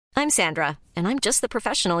I'm Sandra, and I'm just the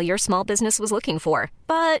professional your small business was looking for.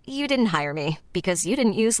 But you didn't hire me because you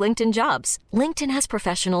didn't use LinkedIn Jobs. LinkedIn has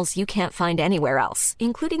professionals you can't find anywhere else,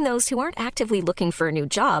 including those who aren't actively looking for a new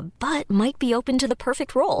job, but might be open to the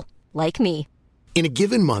perfect role, like me. In a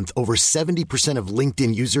given month, over 70% of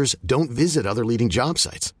LinkedIn users don't visit other leading job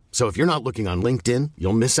sites. So if you're not looking on LinkedIn,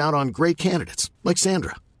 you'll miss out on great candidates like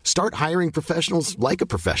Sandra. Start hiring professionals like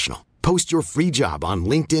a professional. Post your free job on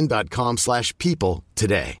linkedin.com/people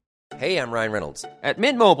today. Hey, I'm Ryan Reynolds. At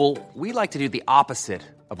Mint Mobile, we like to do the opposite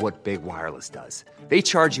of what Big Wireless does. They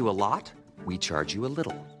charge you a lot, we charge you a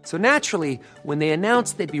little. So naturally, when they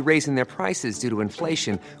announced they'd be raising their prices due to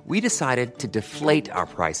inflation, we decided to deflate our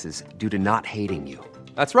prices due to not hating you.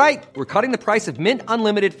 That's right. We're cutting the price of Mint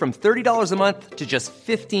Unlimited from $30 a month to just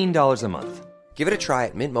 $15 a month. Give it a try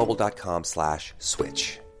at mintmobile.com/switch.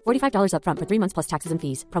 $45 up front for 3 months plus taxes and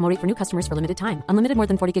fees. Promo rate for new customers for limited time. Unlimited more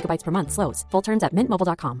than 40 gigabytes per month. Slows full terms at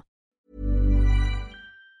mintmobile.com.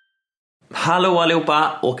 Hallå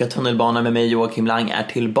allihopa, Åka tunnelbana med mig Joakim Lang är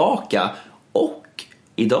tillbaka. Och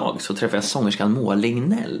idag så träffar jag sångerskan Moa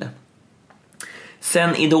Lignell.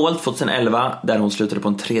 Sen Idol 2011, där hon slutade på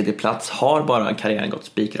en 3:e plats, har bara karriären gått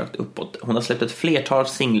spikrakt uppåt. Hon har släppt ett flertal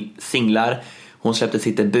singlar. Hon släppte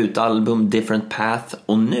sitt debutalbum Different Path.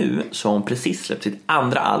 Och nu så har hon precis släppt sitt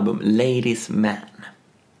andra album Ladies Man.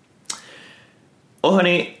 Och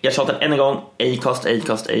hörni, jag tjatar än en gång.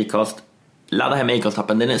 Acast. Ladda hem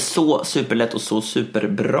Acast-appen. Den är så superlätt och så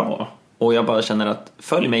superbra. Och jag bara känner att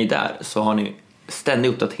följ mig där, så har ni ständig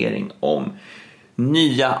uppdatering om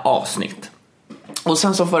nya avsnitt. Och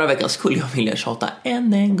sen som förra veckan skulle jag vilja tjata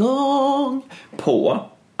än en gång på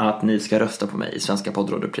att ni ska rösta på mig i Svenska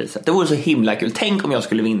poddradiopriset. Det vore så himla kul. Tänk om jag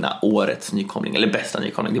skulle vinna årets nykomling, eller bästa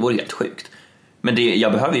nykomling. Det vore helt sjukt. Men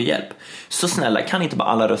jag behöver ju hjälp. Så snälla, kan inte bara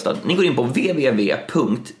alla rösta? Ni går in på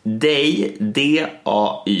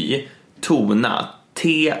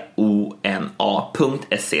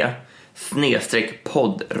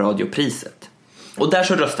Och där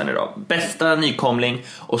så röstar ni då. Bästa nykomling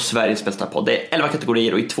och Sveriges bästa podd. Det är 11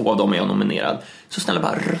 kategorier och i 2 av dem är jag nominerad. Så snälla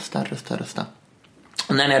bara rösta.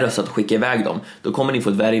 Och när ni har röstat och skickar iväg dem, då kommer ni få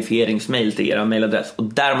ett verifieringsmail till er mailadress. Och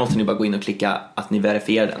där måste ni bara gå in och klicka att ni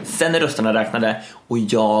verifierar den. Sen är rösterna räknade och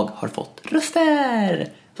jag har fått röster.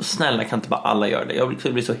 Så snälla, kan inte bara alla göra det? Jag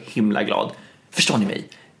blir så himla glad. Förstår ni mig?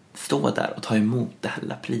 Stå där och ta emot det här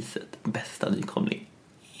lilla priset. Bästa nykomling.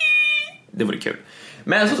 Det vore kul.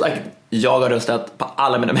 Men som sagt, jag har röstat på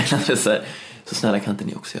alla mina mailadresser. Så snälla, kan inte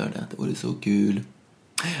ni också göra det? Det vore så kul.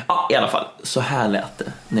 Ja, i alla fall. Så här lät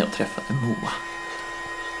det när jag träffade Moa.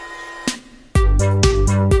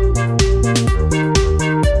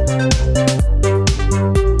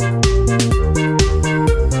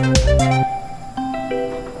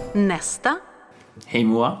 Nästa. Hej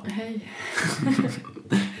Moa. Hej.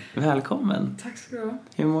 Välkommen. Tack ska du ha.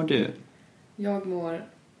 Hur mår du? Jag mår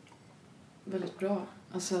väldigt bra.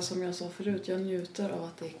 Alltså som jag sa förut, jag njuter av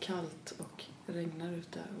att det är kallt och regnar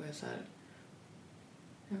ute. Och jag är så här,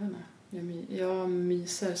 jag vet inte, jag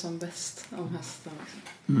myser som bäst om hösten.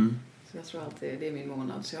 Liksom. Så jag tror att det är min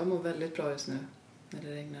månad. Så jag mår väldigt bra just nu när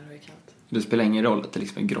det regnar och är kallt. Det spelar ingen roll att det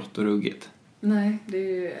liksom är grått och ruggigt? Nej,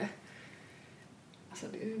 det är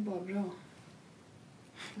ju bara bra.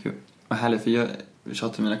 Vad härligt, för jag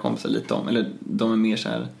tjatar mina kompisar lite om, eller de är mer så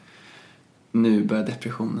här, nu börjar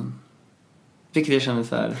depressionen. Vilket jag känner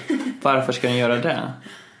så här, varför ska den göra det?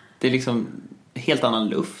 Det är liksom helt annan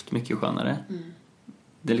luft, mycket skönare.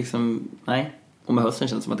 Det är liksom, nej. Och med hösten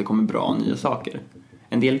känns det som att det kommer bra nya saker.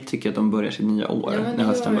 En del tycker att de börjar sitt nya år när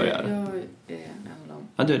hösten börjar. Jag är en av dem.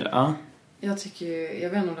 Ja, du är det, ja. Jag vet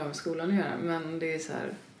inte om det har med skolan att göra, men det är så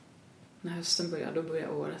här, när hösten börjar, då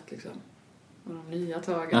börjar året liksom. Och de nya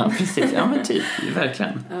tagen. Ja, precis. Ja, men typ,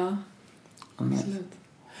 verkligen. Ja, absolut.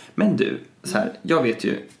 Men du, så här, jag vet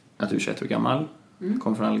ju att du är 21 år gammal,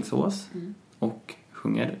 kommer från Alingsås och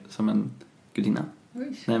sjunger som en gudinna.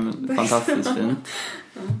 Oj. Nej, men fantastiskt fint.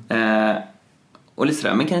 Och lite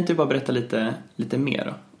sådär, men kan inte du bara berätta lite mer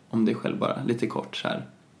då, om dig själv bara, lite kort så här.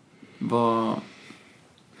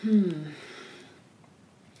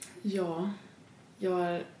 Ja, jag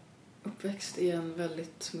är uppväxt i en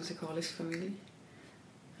väldigt musikalisk familj.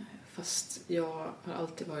 Fast jag har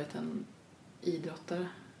alltid varit en idrottare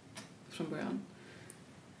från början.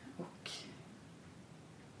 Och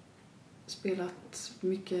spelat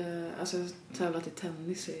mycket, alltså tävlat i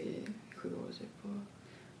tennis i 7 år typ.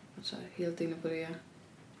 Och så här, helt inne på det.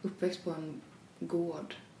 Uppväxt på en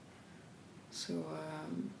gård. Så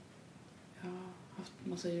jag har haft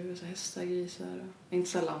massa djur, så hästar, grisar. Inte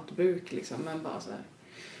så lantbruk liksom, men bara så här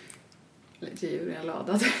lite djur i en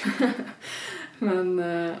lada. Men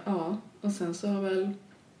ja, och sen så har väl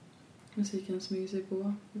musiken smyger sig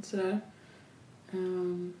på. Lite sådär.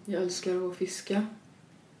 Jag älskar att fiska.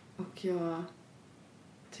 Och jag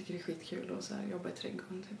tycker det är skitkul att så här, jobba i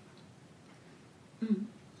trädgården typ.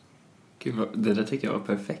 Gud, det där tycker jag var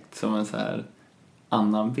perfekt som en så här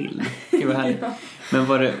annan bild. Gud, vad härligt. Ja. Men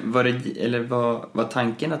var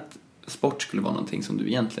tanken att sport skulle vara någonting som du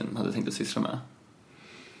egentligen hade tänkt att syssla med?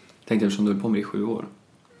 Tänkte eftersom du är på med i 7 år.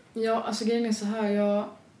 Ja, alltså grejen är så här.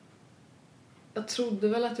 Jag trodde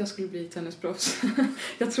väl att jag skulle bli tennisproffs.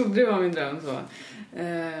 Jag trodde det var min dröm så.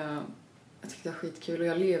 Jag tyckte det var skitkul och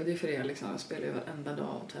jag levde ju för det liksom. Jag spelade ju varenda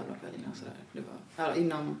dag och tävlade kvällarna och sådär. Det var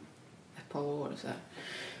inom ett par år så här.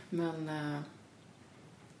 Men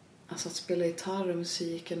alltså att spela gitarr och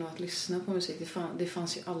musiken och att lyssna på musik, det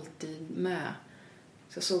fanns ju alltid med.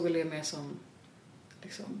 Så jag såg väl det mer som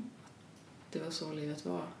liksom, det var så livet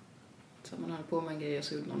var. Så man höll på med en grej och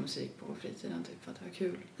så gjorde man musik på fritiden typ för att det var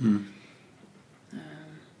kul.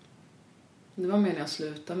 Det var mer när jag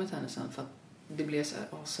slutade med tennisen för att det blev så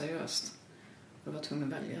här aseriöst. Jag var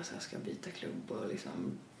tvungen att välja så här, ska jag byta klubb och liksom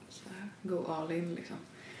så här, go all in liksom.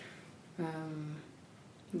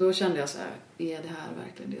 Då kände jag så här, är det här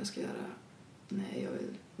verkligen det jag ska göra? Nej, jag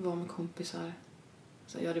vill vara med kompisar.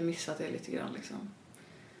 Så jag hade missat det lite grann liksom.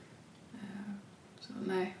 Så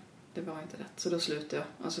nej, det var inte rätt. Så då slutade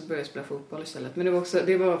jag. Och så började jag spela fotboll istället. Men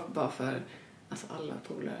det var bara för alltså alla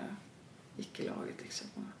polare gick i laget liksom.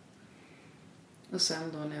 Och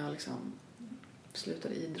sen då när jag liksom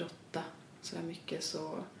slutade idrotta så där mycket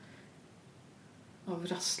så av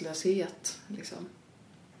rastlöshet liksom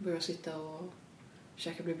började jag sitta och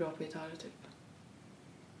försöka bli bra på gitarr typ.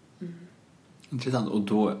 Intressant. Och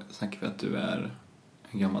då snackar vi att du är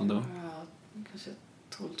hur gammal då? Ja, kanske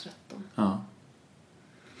 12-13. Ja.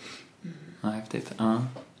 Ja, häftigt. Ja.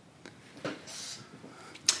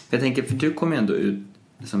 Jag tänker, för du kommer ju ändå ut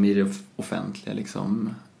som i det offentliga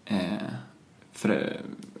liksom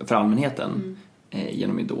för allmänheten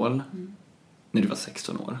genom Idol när du var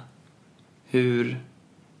 16 år. Hur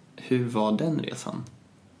var den resan?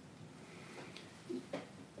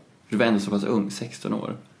 Du var ändå så pass ung, 16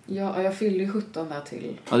 år. Ja, jag fyllde 17 där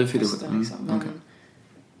till. Ja, du fyllde 17. Liksom. Men, okay.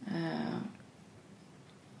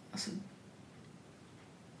 Alltså,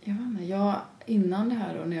 jag vet inte, innan det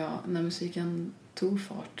här då, när musiken tog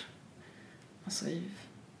fart, alltså i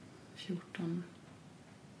 14.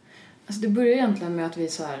 Alltså det började egentligen med att vi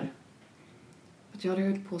så här, att jag hade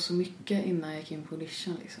hållit på så mycket innan jag gick in på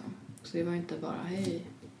audition liksom. Så det var inte bara hej,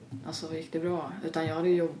 alltså gick det bra, utan jag hade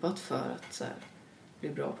jobbat för att så här, bli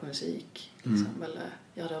bra på musik liksom. Eller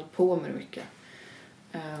jag hade hållit på med det mycket.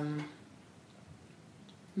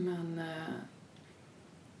 Men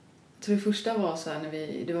jag tror det första var så här när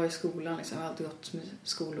det var i skolan liksom, jag har alltid gått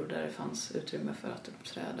skolor där det fanns utrymme för att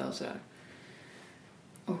uppträda och sådär.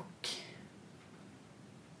 Och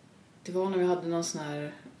det var när vi hade någon sån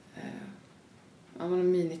här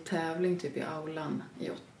en minitävling typ i aulan i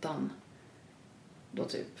 8:an. Då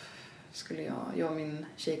typ skulle jag och min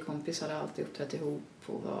tjejkompis hade alltid uppträtt ihop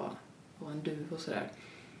och var en duo och sådär.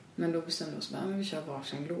 Men då bestämde vi oss att vi kör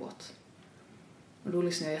varsin låt. Och då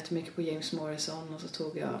lyssnade jag jättemycket på James Morrison och så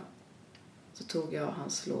tog jag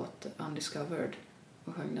hans låt Undiscovered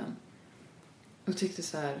och sjöng den. Och tyckte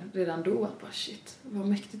så här redan då att bara shit, vad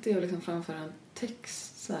mäktigt det är att liksom framföra en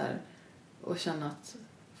text så här och känna att,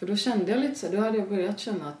 för då kände jag lite så här, då hade jag börjat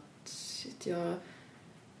känna att shit,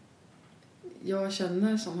 jag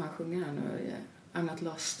känner som han sjunger här nu, I'm not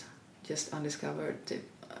lost, just undiscovered typ,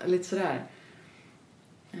 lite sådär.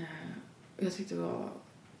 Jag tyckte det var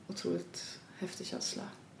otroligt häftig känsla.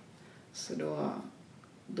 Så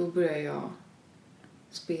då började jag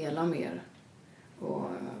spela mer och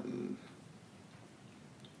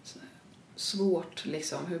svårt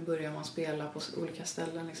liksom, hur börjar man spela på olika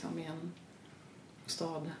ställen liksom i en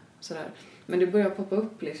stad sådär. Men det började poppa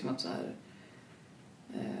upp liksom att så här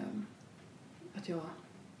att jag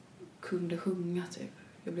kunde sjunga typ.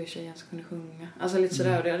 Jag blev tjejen som kunde sjunga. Alltså lite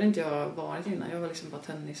sådär, och det hade inte jag varit innan. Jag var liksom bara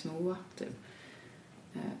tennis-Moa typ.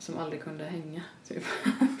 Som aldrig kunde hänga typ.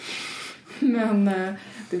 Men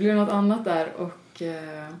det blev något annat där och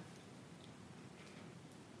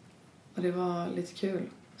det var lite kul.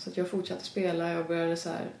 Så att jag fortsatte spela. Jag började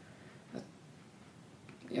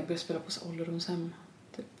spela på ålderdomshem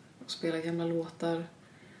typ, och spela gamla låtar.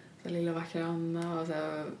 Så Lilla vackra Anna och så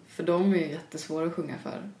här, för de är jättesvåra att sjunga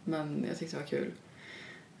för, men jag tyckte det var kul.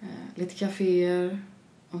 Lite kaféer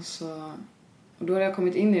och då hade jag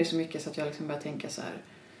kommit in i det så mycket så att jag liksom började tänka så här,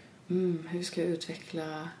 hur ska jag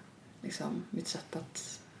utveckla liksom mitt sätt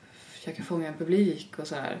att försöka fånga en publik och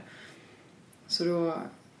så här. Så då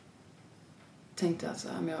tänkte jag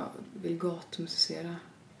att jag vill gatmusicera.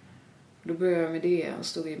 Då började jag med det och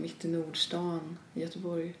stod mitt i Nordstan i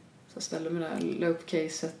Göteborg. Så jag ställde mig där, la upp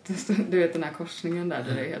caset. Du vet den här korsningen där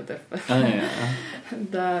det är helt öppet.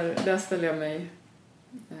 Där ställde jag mig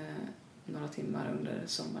några timmar under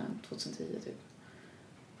sommaren 2010 typ.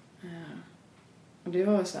 Och det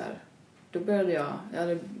var så här, då började jag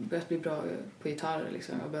hade börjat bli bra på gitarr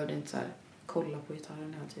liksom. Jag behövde inte så här kolla på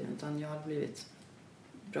gitarren hela tiden, utan jag hade blivit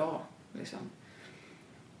bra liksom.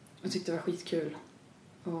 Jag tyckte det var skitkul.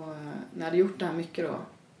 Och när jag hade gjort det här mycket då,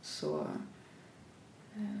 så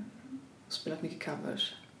spelat mycket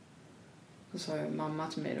covers. Så sa ju mamma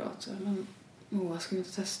till mig då att men Moa, ska vi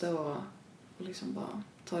inte testa och liksom bara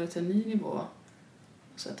ta det till en ny nivå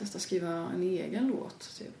och så testa skriva en egen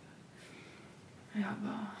låt typ. Och jag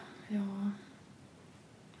bara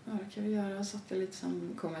det kan vi göra. Så att jag lite som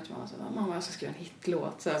kom jag till mamma och sa mamma, jag ska skriva en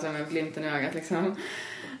hitlåt så här, med glimten i ögat liksom.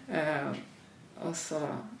 Och så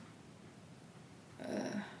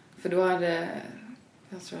för då hade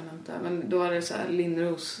jag tror jag nämnde det, men då hade så här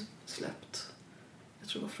Lindros släppt, jag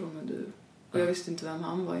tror det var Från och du. Och jag visste inte vem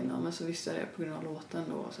han var innan, men så visste jag det på grund av låten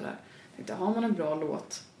då och sådär. Jag tänkte, har man en bra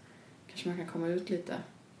låt kanske man kan komma ut lite.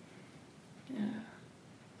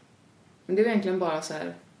 Men det var egentligen bara så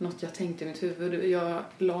här något jag tänkte i mitt huvud. Jag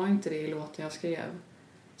la inte det i låten jag skrev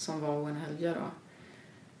som var en helga då.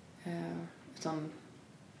 Utan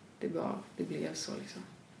det blev så liksom.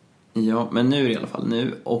 Ja, men nu är det i alla fall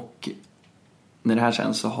nu, och när det här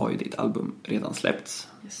känns så har ju ditt album redan släppts.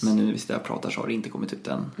 Yes. Men nu när vi jag pratar så har det inte kommit ut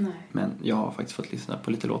än. Nej. Men jag har faktiskt fått lyssna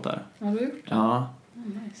på lite låtar. Har du gjort det? Ja.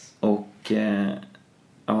 Nice. Och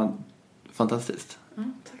ja, fantastiskt. Ja,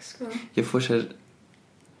 tack ska du ha. Jag får så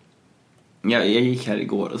jag gick här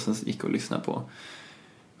igår och sen gick och lyssnade på,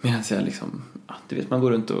 medan jag liksom, du vet, man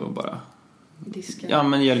går runt och bara diskar. Ja,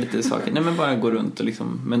 men gör lite saker. Nej, men bara gå runt och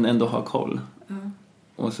liksom, men ändå ha koll.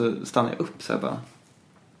 Och så stannade jag upp så här bara,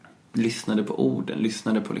 lyssnade på orden,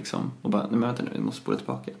 lyssnade på liksom, och bara, nej men vänta nu, jag måste spola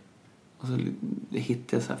tillbaka. Och så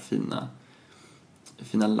hittade jag så här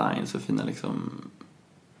fina lines och fina liksom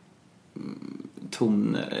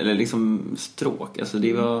toner, eller liksom stråk. Alltså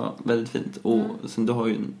det var väldigt fint. Och sen du har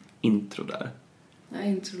ju en intro där. Ja,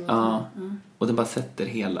 intro. Ja. Och den bara sätter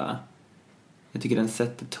hela, jag tycker den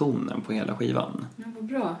sätter tonen på hela skivan. Ja, vad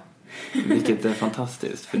bra. Vilket är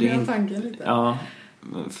fantastiskt. För det är tanken lite. Ja.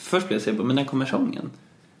 Först blev jag säga, men när kommer sången?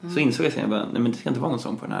 Så insåg jag sen, nej men det ska inte vara någon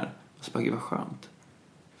sång på den här. Och så bara, gud vad skönt.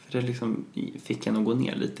 För det liksom fick jag nog gå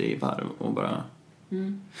ner lite i varv och bara...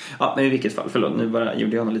 Ja, men i vilket fall, förlåt, nu bara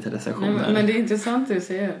gjorde jag någon lite recension här. Men det är intressant det du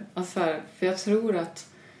säger. Alltså här, för jag tror att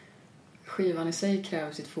skivan i sig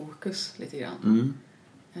kräver sitt fokus lite grann.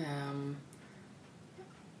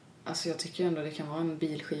 Alltså jag tycker ändå det kan vara en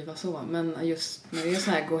bilskiva så. Men just när det är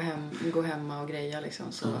så här gå hemma och greja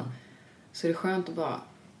liksom, så är det skönt att bara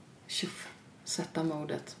sätta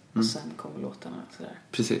modet och sen kommer låtarna sådär.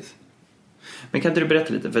 Precis. Men kan inte du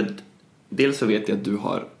berätta lite? För dels så vet jag att du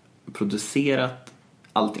har producerat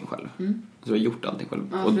allting själv. Så du har gjort allting själv.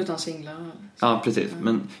 Ja, förutom singlar. Ja, precis.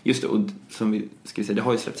 Men just det, och som vi ska säga, det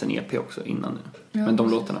har ju släppts en EP också innan nu. Ja, men de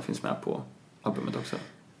låtarna finns med på albumet också.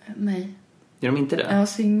 Nej. Gör de inte det? Ja,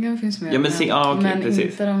 singeln finns med. Ja, men men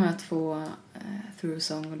precis. Inte de här två Through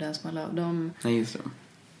Song och Dance My Love. Nej, just det.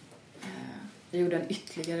 Jag gjorde en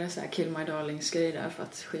ytterligare så här Kill My Darlings grej där för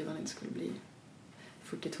att skivan inte skulle bli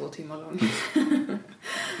 42 timmar lång.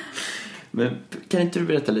 Men kan inte du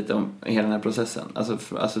berätta lite om hela den här processen?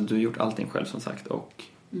 Alltså du har gjort allting själv som sagt.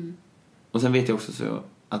 Och sen vet jag också så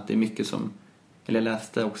att det är mycket som... Eller jag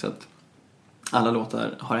läste också att alla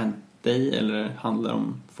låtar har hänt dig eller handlar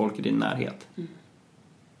om folk i din närhet.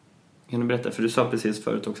 Kan du berätta? För du sa precis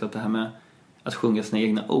förut också att det här med att sjunga sina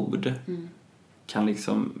egna ord kan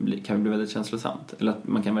bli väldigt känslosamt. Eller att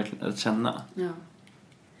man kan verkligen känna. Ja.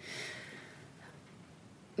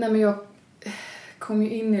 Nej, men jag kom ju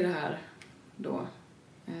in i det här då.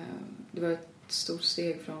 Det var ett stort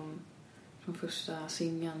steg från första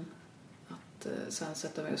singeln att sen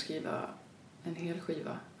sätta mig och skriva en hel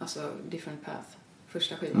skiva. Alltså Different Path.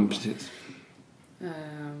 Första skivan. Precis.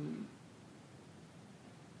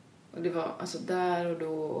 Och det var alltså där och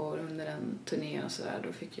då och under den turnén och sådär,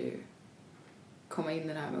 då fick jag ju komma in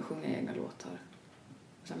i det här med att sjunga egna låtar.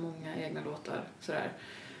 Så många egna låtar sådär.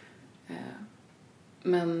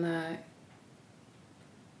 Men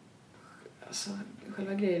alltså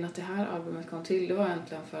själva grejen att det här albumet kom till, det var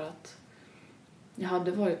egentligen för att jag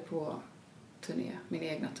hade varit på turné, min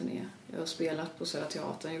egna turné. Jag har spelat på Södra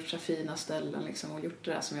Teatern, gjort så fina ställen liksom, och gjort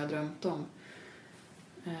det där som jag drömt om.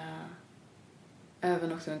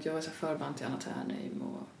 Även också att jag var så förband till Anna Ternheim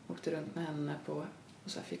och åkte runt med henne och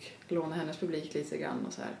så fick låna hennes publik lite grann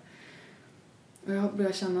och så här. Och jag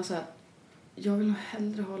började känna så här, jag vill nog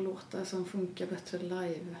hellre ha låtar som funkar bättre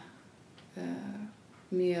live.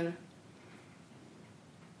 Mer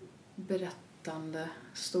berättande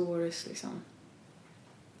stories liksom.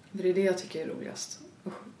 För det är det jag tycker är roligast.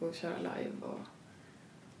 Att köra live och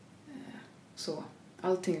så.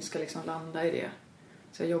 Allting ska liksom landa i det.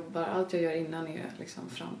 Så allt jag gör innan är liksom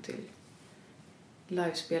fram till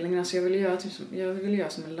livespelningen. Alltså jag vill göra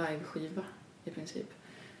som en liveskiva i princip.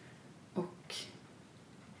 Och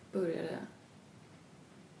började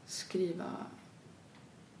skriva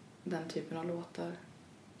den typen av låtar,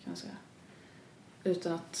 kan jag säga.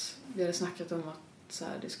 Utan att vi hade snackat om att så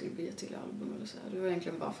här, det skulle bli ett till album eller så här. Det var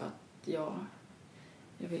egentligen bara för att jag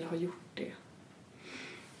ville ha gjort det.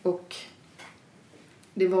 Och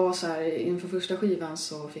det var så här, inför första skivan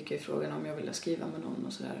så fick jag frågan om jag ville skriva med någon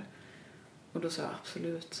och så där. Och då sa jag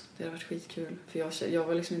absolut, det hade varit skitkul. För jag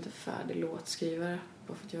var liksom inte färdig låtskrivare,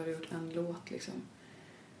 bara för att jag hade gjort en låt liksom.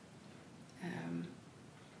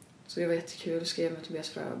 Så det var jättekul, skrev med Tobias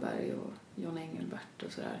Fröberg och John Engelbert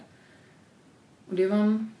och sådär. Och det var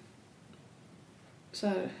en så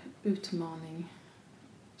här utmaning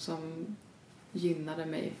som gynnade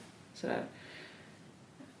mig sådär.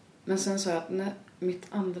 Men sen sa jag att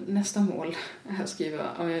nästa mål är att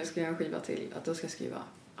skriva, om jag ska göra en skiva till, att då ska jag skriva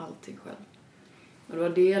allting själv. Och det var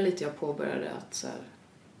det lite jag påbörjade, att så här,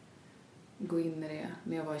 gå in i det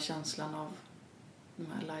när jag var i känslan av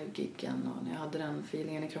de här live-giggen och när jag hade den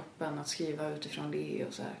feelingen i kroppen, att skriva utifrån det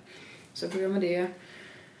och så här. Så jag började med det.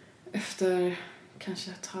 Efter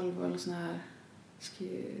kanske ett halvår eller sån här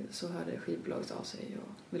så hörde skivbolaget av sig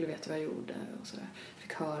och ville veta vad jag gjorde och så där.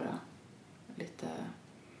 Fick höra lite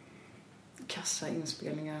kassa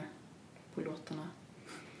inspelningar på låtarna.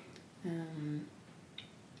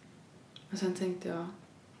 Och sen tänkte jag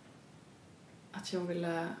att jag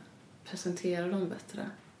ville presentera dem bättre.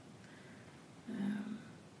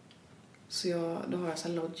 Så då har jag så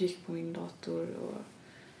här Logic på min dator och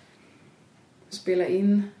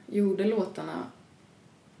gjorde låtarna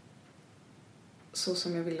så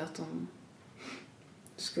som jag ville att de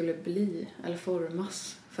skulle bli eller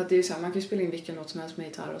formas. För att det är ju så här, man kan ju spela in vilken låt som helst med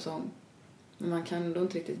gitarr och sång. Men man kan då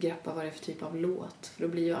inte riktigt greppa vad det är för typ av låt. För då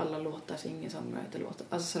blir ju alla låtar singer-songwriter-låtar.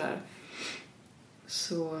 Alltså sådär.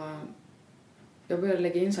 Så jag började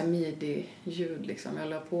lägga in så här midi-ljud liksom. Jag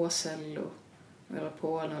la på cello. Jag la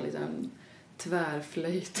på någon liten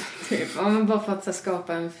tvärflöjt typ. Ja, men bara för att så här,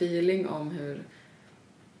 skapa en feeling om hur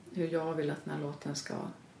jag vill att den här låten ska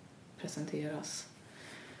presenteras.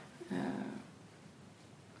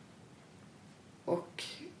 Och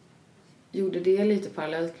gjorde det lite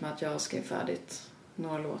parallellt med att jag skrev färdigt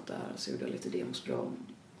några låtar. Så gjorde jag lite demosbra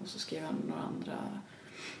och så skrev jag några andra.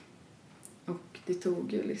 Och det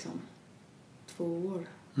tog ju liksom 2 år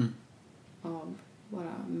av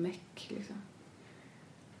bara meck liksom.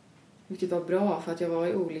 Vilket var bra för att jag var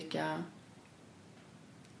i olika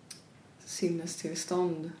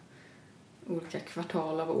sinnestillstånd olika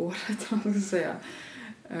kvartal av året, om man ska säga.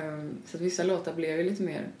 Så att vissa låtar blev ju lite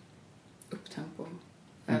mer upptempo,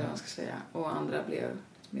 eller vad man ska säga. Och andra blev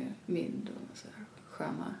lite mer mild och så här,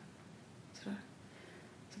 sköna. Sådär.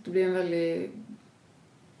 Så att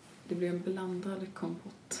det blev en blandad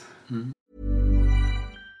kompott.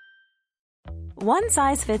 One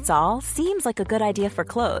size fits all seems like a good idea for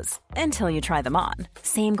clothes until you try them on.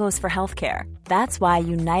 Same goes for healthcare. That's why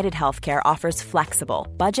United Healthcare offers flexible,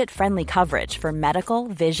 budget-friendly coverage for medical,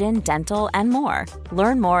 vision, dental, and more.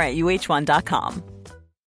 Learn more at uh1.com.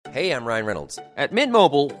 Hey, I'm Ryan Reynolds. At Mint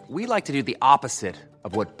Mobile, we like to do the opposite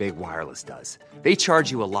of what Big Wireless does. They charge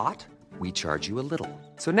you a lot, we charge you a little.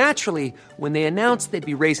 So naturally, when they announced they'd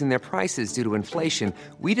be raising their prices due to inflation,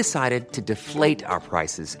 we decided to deflate our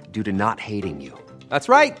prices due to not hating you. That's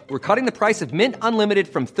right. We're cutting the price of Mint Unlimited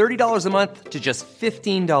from $30 a month to just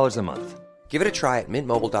 $15 a month. Give it a try at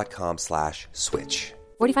mintmobile.com/switch.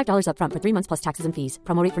 $45 up front for 3 months plus taxes and fees.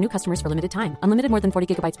 Promo rate for new customers for limited time. Unlimited more than 40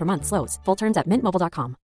 gigabytes per month slows. Full terms at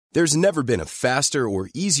mintmobile.com. There's never been a faster or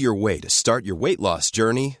easier way to start your weight loss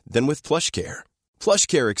journey than with PlushCare.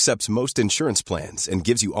 PlushCare accepts most insurance plans and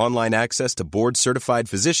gives you online access to board-certified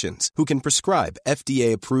physicians who can prescribe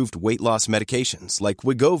FDA-approved weight loss medications like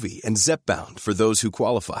Wegovy and Zepbound for those who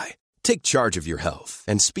qualify. Take charge of your health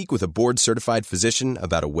and speak with a board-certified physician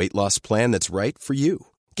about a weight loss plan that's right for you.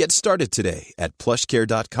 Get started today at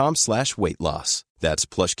plushcare.com/weightloss.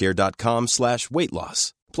 That's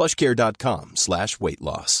plushcare.com/weightloss.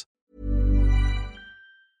 plushcare.com/weightloss.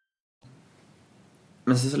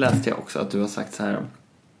 Men så läste jag också att du har sagt så här: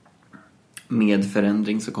 med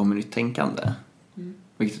förändring så kommer nytt tänkande.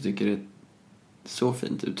 Vilket jag tycker är ett så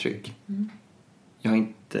fint uttryck. Jag vet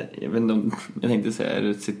inte om jag tänkte säga, är det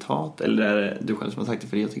ett citat eller är det du själv som har sagt det,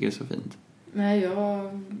 för jag tycker det är så fint. Nej,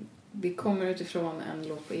 det kommer utifrån en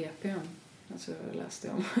låt på EPn. Alltså jag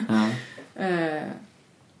läste om.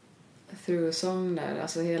 Through a Song där.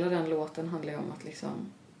 Alltså hela den låten handlar ju om att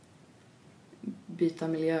liksom byta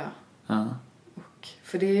miljö. Och,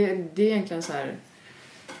 för det är egentligen så här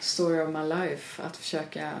story of my life. Att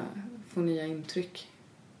försöka få nya intryck.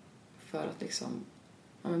 För att liksom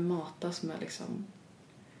matas med liksom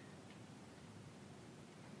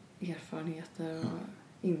erfarenheter och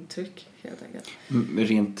intryck helt enkelt.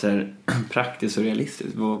 Rent praktiskt och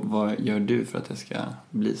realistiskt, vad gör du för att det ska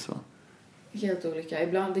bli så? Helt olika.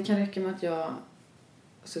 Ibland det kan räcka med att jag har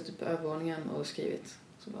suttit på övervåningen och skrivit.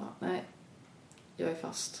 Så bara, nej, jag är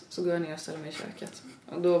fast. Så går jag ner och ställer mig i köket.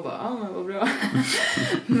 Och då bara, men vad bra.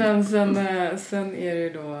 Men sen är det ju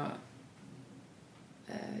då...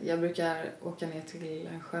 Jag brukar åka ner till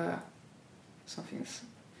en sjö som finns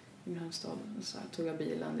i min hemstad. Så här, tog jag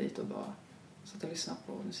bilen dit och bara satt och lyssnade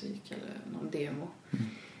på musik eller någon demo.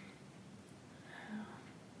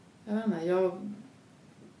 Jag vet inte, jag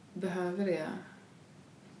behöver det.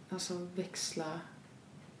 Alltså växla.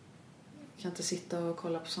 Jag kan inte sitta och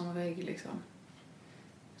kolla på samma vägg liksom.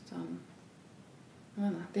 Utan, jag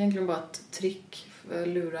vet inte, det är egentligen bara ett trick för att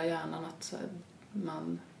lura hjärnan att så här,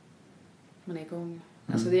 man är igång.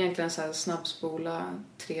 Alltså det är egentligen så här snabbspola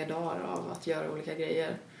 3 dagar av att göra olika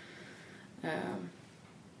grejer.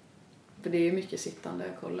 För det är ju mycket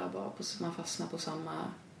sittande, kolla bara på, man fastnar på samma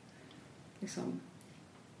liksom,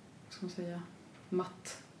 vad ska man säga,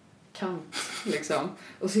 mattkant liksom.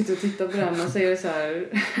 Och sitter och tittar på den och så är det så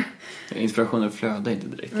här... Inspirationen flödar inte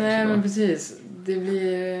direkt. Nej, men precis. Det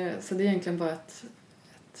blir, så det är egentligen bara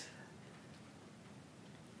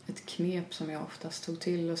ett knep som jag oftast tog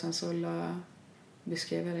till och sen så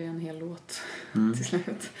beskrev jag det i en hel låt till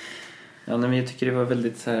slut. Ja, men jag tycker det var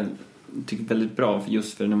väldigt bra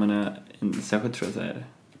just för när man är särskilt tror jag så här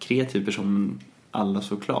kreativ person, men alla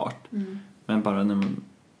såklart. Men bara när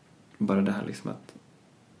man det här liksom att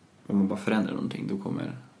om man bara förändrar någonting då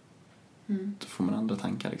får man andra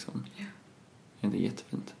tankar liksom. Ja. Det är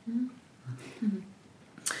jättefint.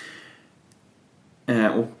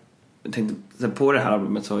 Och jag tänkte, på det här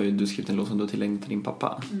albumet så har ju du skrivit en låt som du har tillägnat till din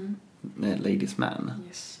pappa. Ladies Man.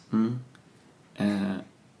 Yes.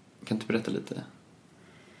 Kan du berätta lite?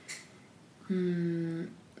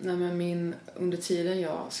 Nej, men under tiden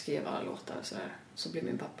jag skrev alla låtar så blev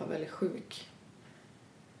min pappa väldigt sjuk.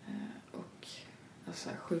 Och alltså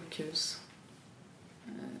sjukhus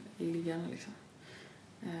liggande liksom.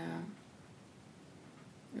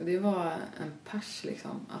 Och det var en pers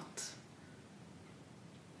liksom att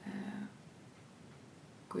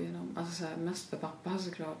gå igenom, alltså så här, mest för pappa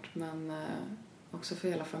såklart, men också för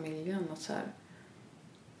hela familjen att så här,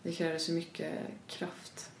 det krävdes så mycket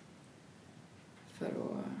kraft för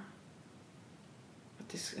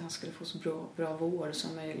att han skulle få så bra vård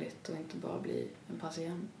som möjligt och inte bara bli en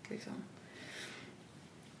patient liksom.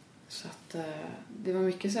 Så att det var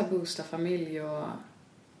mycket så här boosta familj och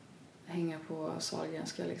hänga på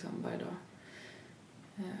Sahlgrenska liksom varje dag.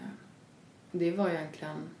 Det var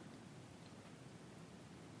egentligen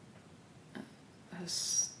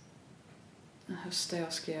hösten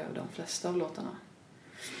jag skrev de flesta av låtarna.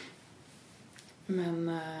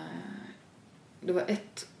 Men det var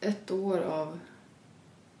ett år av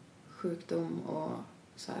sjukdom och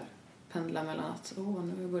så här pendla mellan att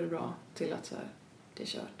nu går det bra till att så här, det är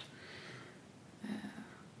kört.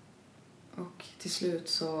 Och till slut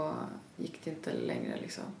så gick det inte längre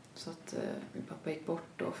liksom. Så att min pappa gick bort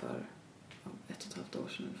då för 1,5 år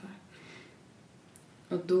sedan ungefär.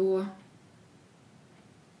 Och då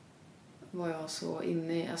var jag så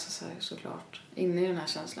inne i, alltså så här, såklart, inne i den här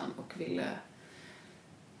känslan och ville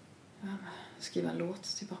skriva en låt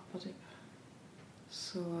till pappa typ.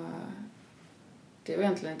 Så det var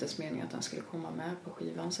egentligen inte ens meningen att han skulle komma med på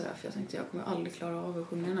skivan så där, för jag tänkte jag kommer aldrig klara av att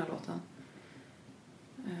sjunga den här låten.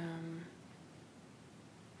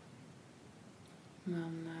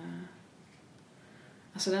 Men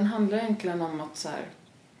alltså den handlar egentligen om att så här,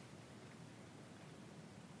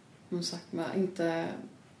 som sagt, man inte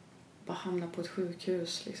bara hamna på ett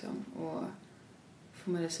sjukhus liksom och få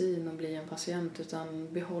medicin och bli en patient, utan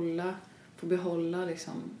få behålla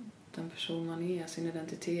liksom den person man är, sin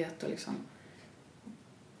identitet och liksom,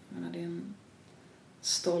 jag menar, det är en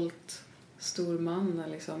stolt stor man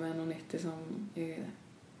liksom, 1,90 som är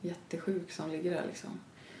jättesjuk som ligger där liksom.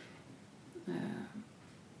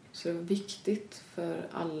 Så det var viktigt för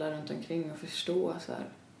alla runt omkring att förstå så här.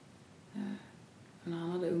 Men han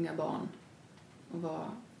hade unga barn och var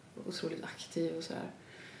otroligt aktiv och så här.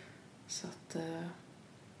 Så att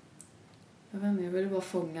jag vet inte, jag ville bara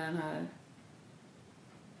fånga den här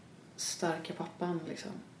starka pappan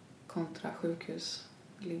liksom. kontra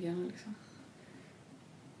sjukhusliggaren liksom.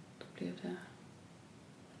 Då blev det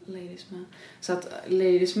Ladies Man. Så att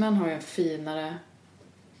Ladies Man har ju en finare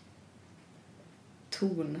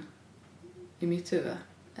ton i mitt huvud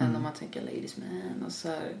än om man tänker Ladies Man och så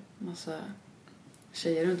här massa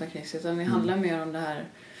tjejer runt omkring sig. Utan det handlar mer om det här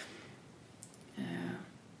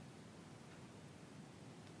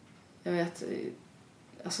jag vet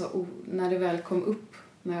alltså när det väl kom upp,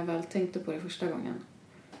 när jag väl tänkte på det första gången.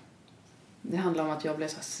 Det handlar om att jag blev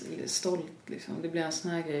så här stolt liksom. Det blev en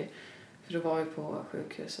sån här grej. För då var vi på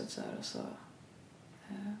sjukhuset så här, och så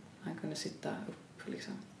han kunde sitta upp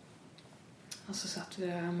liksom. Och så satt vi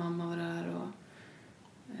där, mamma var där och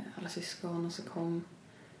alla syskon, och så kom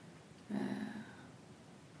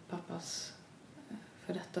pappas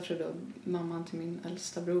för detta fru då, mamman till min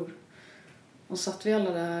äldsta bror. Och satt vi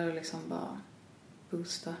alla där och liksom bara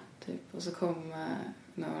boosta typ. Och så kom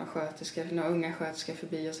några unga sköterskor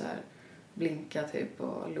förbi och så här blinka typ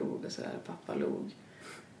och log och så där. Pappa log.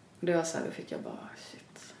 Och det var så här, då fick jag bara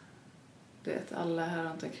shit. Du vet, alla här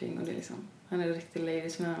runt omkring och det är liksom, han är en riktig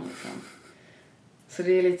ladies man liksom. Så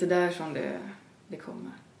det är lite därifrån det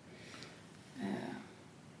kommer.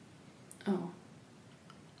 Ja.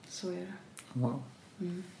 Så är det. Wow.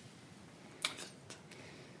 Mm.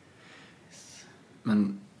 Yes.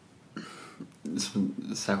 Men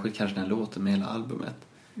särskilt kanske den här låten med hela albumet.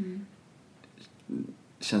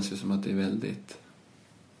 Känns ju som att det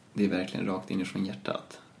är verkligen rakt inifrån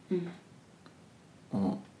hjärtat.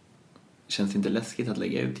 Och känns det inte läskigt att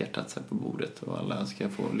lägga ut hjärtat så här på bordet och alla ska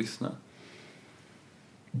få lyssna?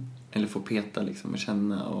 Eller få peta liksom och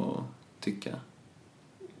känna och tycka?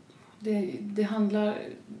 Det handlar,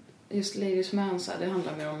 just Ladies Man så här, det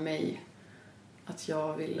handlar mer om mig. Att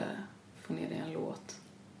jag ville få ner det i en låt.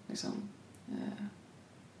 Liksom.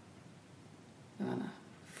 Jag vet inte.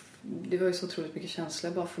 Det var ju så otroligt mycket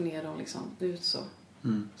känslor. Bara få ner dem liksom ut så.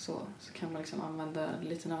 Så kan man liksom använda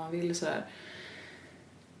lite när man vill sådär.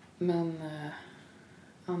 Men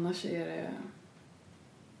annars är det...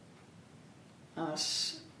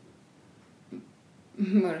 Annars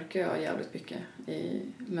mörker jag jävligt mycket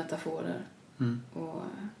i metaforer. Och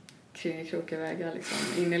kring krokiga vägar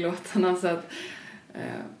liksom, in i låtarna. Så att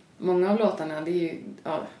många av låtarna, det är ju...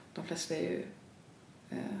 Ja, de flesta är ju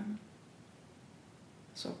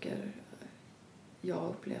saker jag har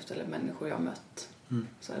upplevt eller människor jag har mött.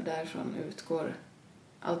 Så därifrån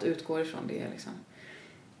allt utgår ifrån det liksom.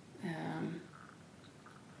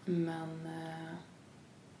 Men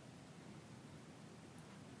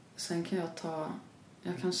sen kan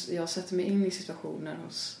jag sätter mig in i situationer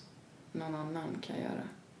hos någon annan kan jag göra.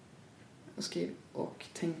 Och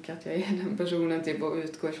tänka att jag är den personen typ och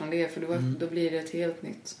utgå ifrån det. För då blir det ett helt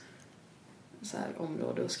nytt så här,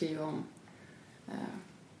 område att skriva om.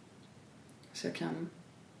 Så jag kan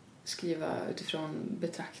skriva utifrån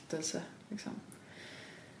betraktelse liksom.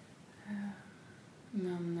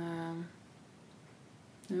 Men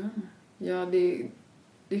ja, det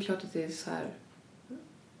är klart att det är så här.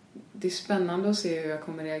 Det är spännande att se hur jag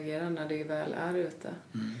kommer reagera när det väl är ute.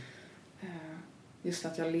 Just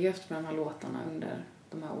att jag har levt med de här låtarna under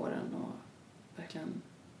de här åren och verkligen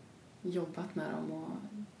jobbat med dem. Och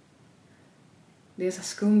det är en så här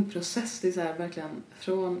skum process. Det är så här verkligen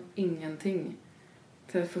från ingenting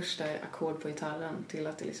till det första ackord på gitarren till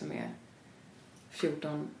att det liksom är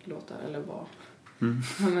 14 låtar eller vad.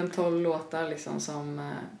 Men 12 låtar liksom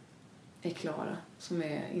som är klara, som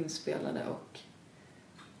är inspelade och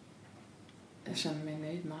jag känner mig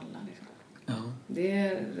nöjd med alla liksom. Ja. Det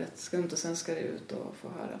är rätt skumt och sen ska det ut och få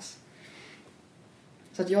höras.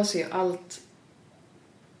 Så att jag ser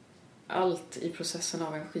allt i processen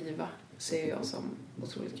av en skiva ser jag som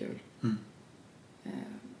otroligt kul.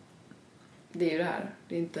 Det är ju det här.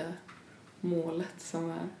 Det är inte målet som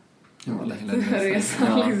är resan.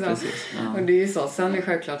 Ja, liksom. precis. Ja. Och det är ju så. Sen är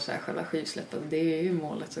självklart så här, själva skivsläppet. Det är ju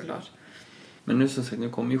målet såklart. Men nu som sagt, nu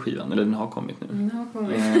kommer ju skivan. Eller den har kommit nu. Den har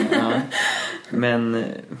kommit. Ja. Men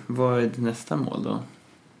vad är nästa mål då?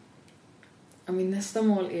 Ja, min nästa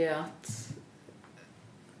mål är att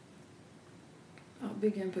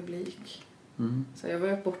bygga en publik. Så jag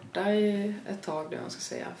var borta i ett tag då, jag ska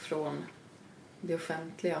säga, från det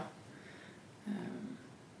offentliga.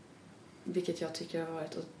 Vilket jag tycker har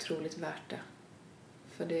varit otroligt värt det.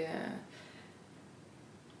 För det...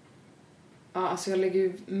 Ja, alltså jag lägger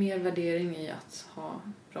ju mer värdering i att ha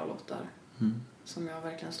bra låtar. Som jag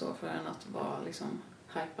verkligen står för än att vara liksom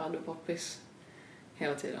hypad och poppis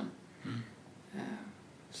hela tiden.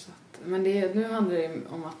 Så att, men nu handlar det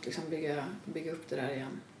om att liksom bygga upp det där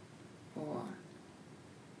igen. Och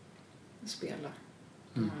spela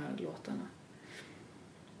de här låtarna.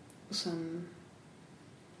 Och sen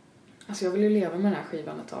Alltså jag vill ju leva med den här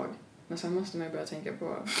skivan ett tag. Men sen måste man ju börja tänka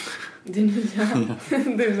på det nya.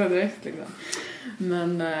 Det är så direkt liksom.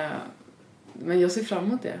 Men jag ser fram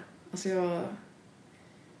emot det. Alltså jag har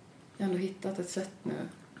ändå hittat ett sätt nu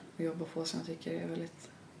att jobba på som jag tycker är väldigt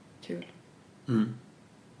kul. Mm.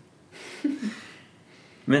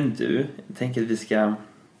 Men du, jag tänker att vi ska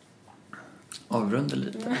avrunda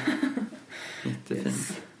lite. Jättefint.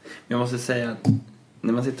 Yes. Men jag måste säga att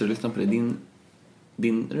när man sitter och lyssnar på det,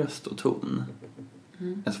 din röst och ton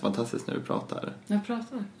är så fantastisk när du pratar. Jag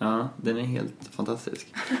pratar? Ja, den är helt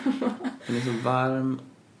fantastisk. Den är så varm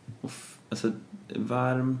och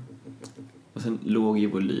varm och sen låg i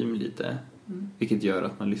volym lite. Vilket gör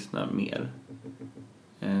att man lyssnar mer.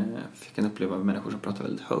 För jag kan uppleva människor som pratar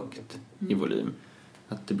väldigt högt i volym.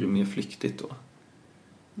 Att det blir mer flyktigt då.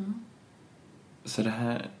 Så det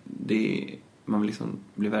här, man liksom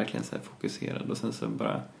blir verkligen så här fokuserad. Och sen så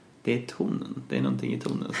bara, det är tonen. Det är någonting i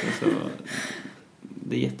tonen. Så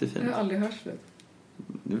det är jättefint. Jag har aldrig hört det.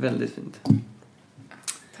 Det är väldigt fint.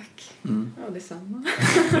 Tack. Ja, det är samma.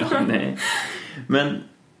 Ja, nej. Men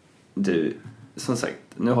du, som sagt,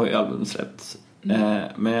 nu har ju albumet släppts.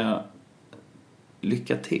 Men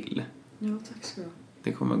lycka till. Ja, tack ska du ha.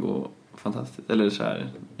 Det kommer gå fantastiskt. Eller så här,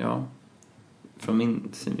 ja. Från min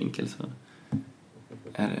synvinkel så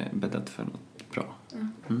är det bäddat för något bra.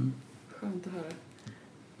 Skönt att höra.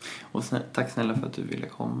 Och tack snälla för att du ville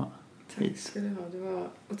komma. Tack ska du ha. Det var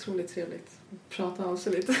otroligt trevligt att prata av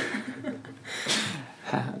sig lite.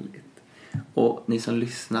 Härligt. Och ni som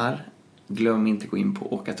lyssnar, glöm inte gå in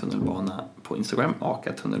på Åka tunnelbana på Instagram,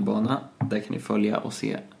 Åka tunnelbana. Där kan ni följa och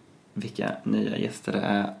se vilka nya gäster det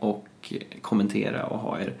är och kommentera och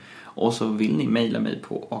ha er. Och så vill ni mejla mig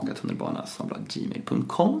på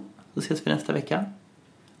akatunnelbana@gmail.com. Så ses vi nästa vecka.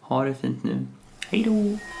 Ha det fint nu. Hej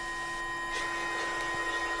då!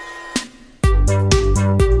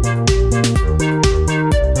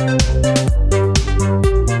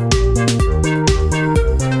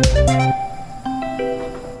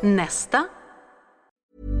 Nästa.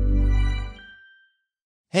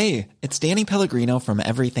 Hey, it's Danny Pellegrino from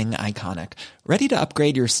Everything Iconic. Ready to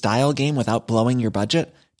upgrade your style game without blowing your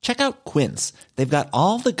budget? Check out Quince. They've got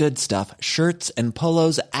all the good stuff, shirts and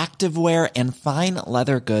polos, activewear, and fine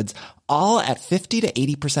leather goods, all at 50 to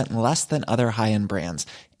 80% less than other high-end brands.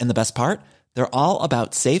 And the best part? They're all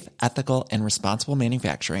about safe, ethical, and responsible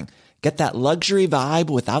manufacturing. Get that luxury vibe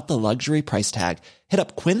without the luxury price tag. Hit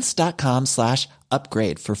up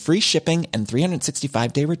quince.com/upgrade for free shipping and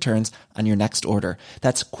 365-day returns on your next order.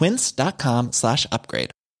 That's quince.com/upgrade.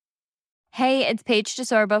 Hey, it's Paige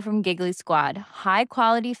DeSorbo from Giggly Squad. High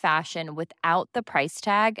quality fashion without the price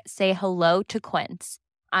tag. Say hello to Quince.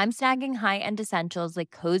 I'm snagging high-end essentials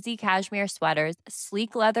like cozy cashmere sweaters,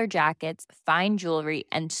 sleek leather jackets, fine jewelry,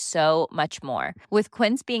 and so much more. With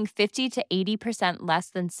Quince being 50 to 80%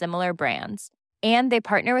 less than similar brands. And they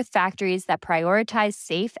partner with factories that prioritize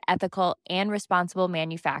safe, ethical, and responsible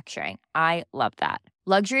manufacturing. I love that.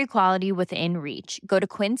 Luxury quality within reach. Go to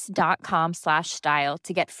quince.com/style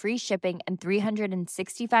to get free shipping and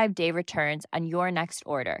 365-day returns on your next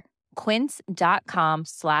order.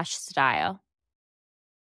 Quince.com/style.